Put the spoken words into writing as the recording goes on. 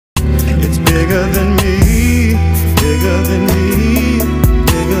bigger than me, bigger than me,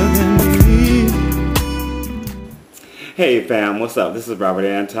 bigger than me. Hey fam, what's up? This is Robert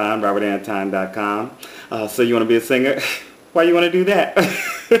Anton, robertanton.com. So you want to be a singer? Why you want to do that?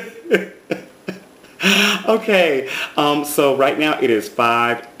 Okay, so right now it is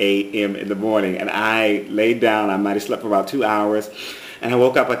 5 a.m. in the morning and I laid down. I might have slept for about 2 hours and I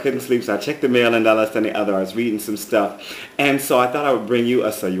woke up. I couldn't sleep, so I checked the mail and this and the other. I was reading some stuff, and so I thought I would bring you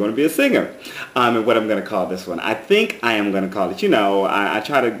a So You Want to Be a Singer, and what I'm going to call this one. I think I am going to call it, I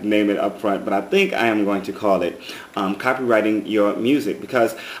try to name it up front, but I think I am going to call it Copywriting Your Music,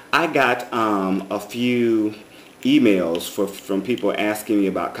 because I got a few emails from people asking me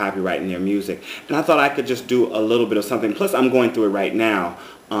about copywriting their music, and I thought I could just do a little bit of something. Plus I'm going through it right now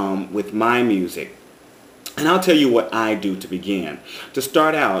with my music, and I'll tell you what I do to begin. To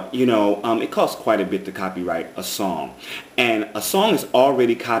start out, it costs quite a bit to copyright a song, and a song is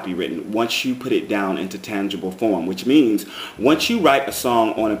already copywritten once you put it down into tangible form, which means once you write a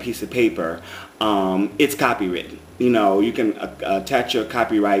song on a piece of paper, it's copywritten. You can attach your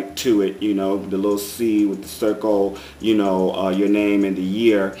copyright to it, the little C with the circle, your name and the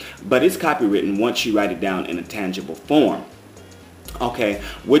year, but it's copywritten once you write it down in a tangible form. Okay,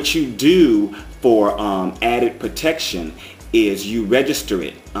 what you do for added protection is you register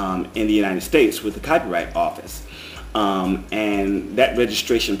it in the United States with the Copyright Office. And that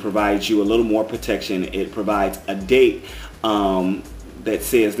registration provides you a little more protection. It provides a date that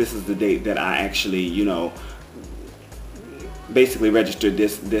says this is the date that I actually, basically registered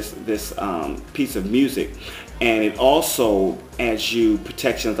this piece of music. And it also adds you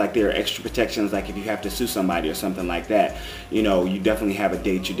protections, like there are extra protections, like if you have to sue somebody or something like that, you definitely have a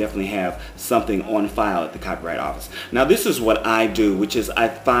date, you definitely have something on file at the Copyright Office. Now this is what I do, which is I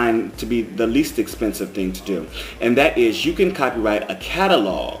find to be the least expensive thing to do, and that is you can copyright a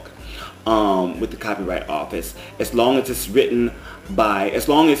catalog with the Copyright Office as long as it's written by, as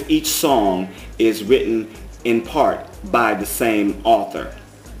long as each song is written in part by the same author.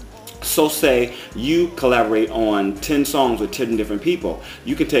 So say you collaborate on 10 songs with 10 different people.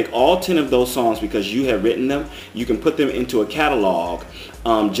 You can take all 10 of those songs, because you have written them, you can put them into a catalog,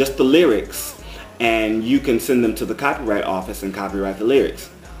 just the lyrics, and you can send them to the Copyright Office and copyright the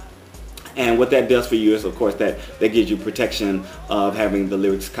lyrics. And what that does for you is, of course, that gives you protection of having the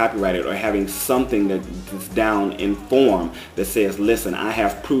lyrics copyrighted, or having something that's down in form that says, listen, I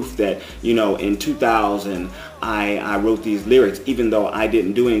have proof that, in 2000 I wrote these lyrics, even though I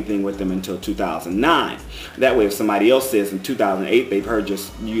didn't do anything with them until 2009. That way, if somebody else says in 2008 they've heard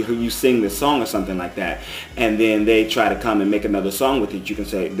you sing this song or something like that, and then they try to come and make another song with it, you can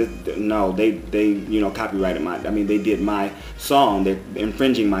say, no, they copyrighted they did my song, they're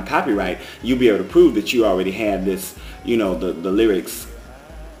infringing my copyright. You'll be able to prove that you already had this, the lyrics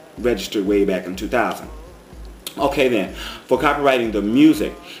registered way back in 2000. Okay then, for copywriting the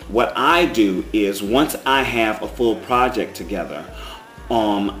music, what I do is once I have a full project together,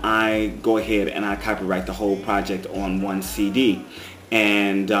 I go ahead and I copyright the whole project on one CD.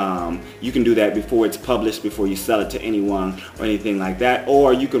 And you can do that before it's published, before you sell it to anyone or anything like that,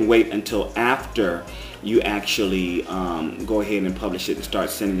 or you can wait until after you actually go ahead and publish it and start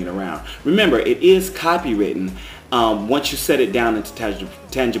sending it around. Remember, it is copywritten once you set it down into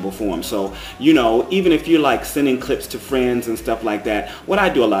tangible form. So, even if you're like sending clips to friends and stuff like that, what I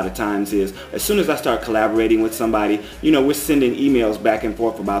do a lot of times is, as soon as I start collaborating with somebody, we're sending emails back and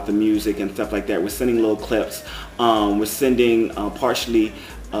forth about the music and stuff like that. We're sending little clips. We're sending partially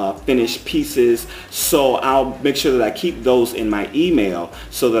finished pieces, so I'll make sure that I keep those in my email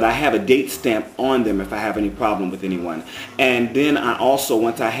so that I have a date stamp on them if I have any problem with anyone. And then I also,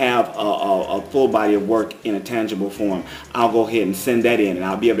 once I have a full body of work in a tangible form, I'll go ahead and send that in, and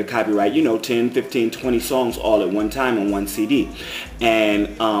I'll be able to copyright 10, 15, 20 songs all at one time on one CD.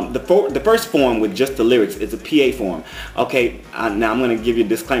 And the first form with just the lyrics is a PA form. Okay, now I'm going to give you a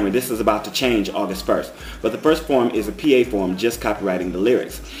disclaimer. This is about to change August 1st. But the first form is a PA form, just copywriting the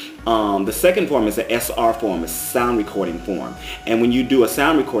lyrics. The second form is an SR form, a sound recording form. And when you do a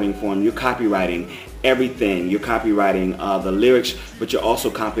sound recording form, you're copywriting everything. You're copywriting the lyrics, but you're also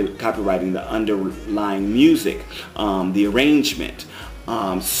copywriting the underlying music, the arrangement.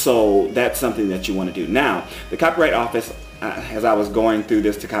 So that's something that you want to do. Now, the Copyright Office, as I was going through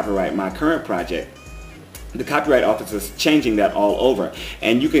this to copyright my current project, the Copyright Office is changing that all over.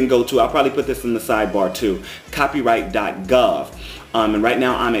 And you can go to, I'll probably put this in the sidebar too, copyright.gov. And right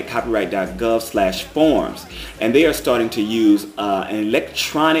now I'm at copyright.gov/forms. And they are starting to use an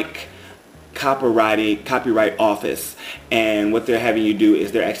electronic copyright office. And what they're having you do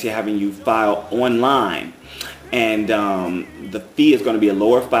is they're actually having you file online and the fee is going to be a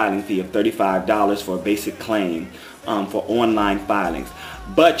lower filing fee of $35 for a basic claim for online filings.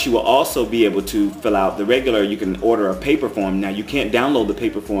 But you will also be able to fill out the regular, you can order a paper form. Now you can't download the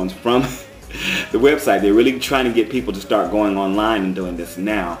paper forms from the website. They're really trying to get people to start going online and doing this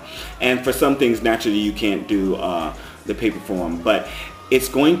now. And for some things, naturally, you can't do the paper form. But it's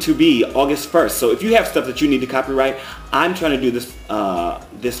going to be August 1st. So if you have stuff that you need to copyright, I'm trying to do this,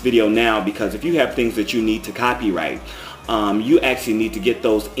 this video now because if you have things that you need to copyright, you actually need to get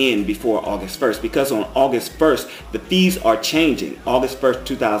those in before August 1st, because on August 1st the fees are changing. August 1st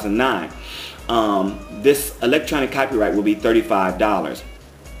 2009, this electronic copyright will be $35,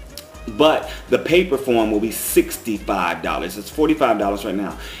 but the paper form will be $65. It's $45 right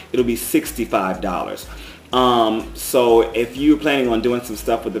now. It'll be $65. So if you're planning on doing some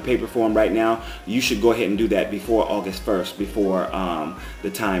stuff with the paper form right now, you should go ahead and do that before August 1st, before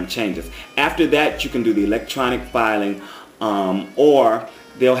the time changes. After that, you can do the electronic filing, or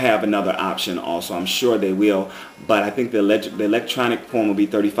they'll have another option also. I'm sure they will, but I think the electronic form will be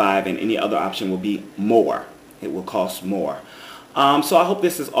 $35 and any other option will be more. It will cost more. So I hope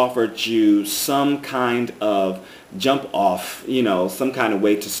this has offered you some kind of jump off, you know, some kind of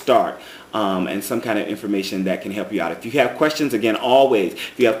way to start, and some kind of information that can help you out. If you have questions, again, always,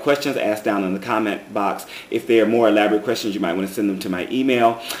 if you have questions, ask down in the comment box. If they are more elaborate questions, you might want to send them to my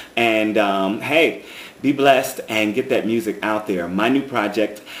email. And hey, be blessed and get that music out there. My new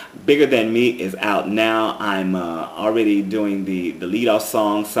project, Bigger Than Me, is out now. I'm already doing the lead-off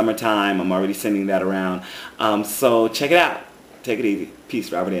song, Summertime. I'm already sending that around. So check it out. Take it easy.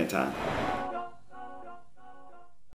 Peace, Robert Anton.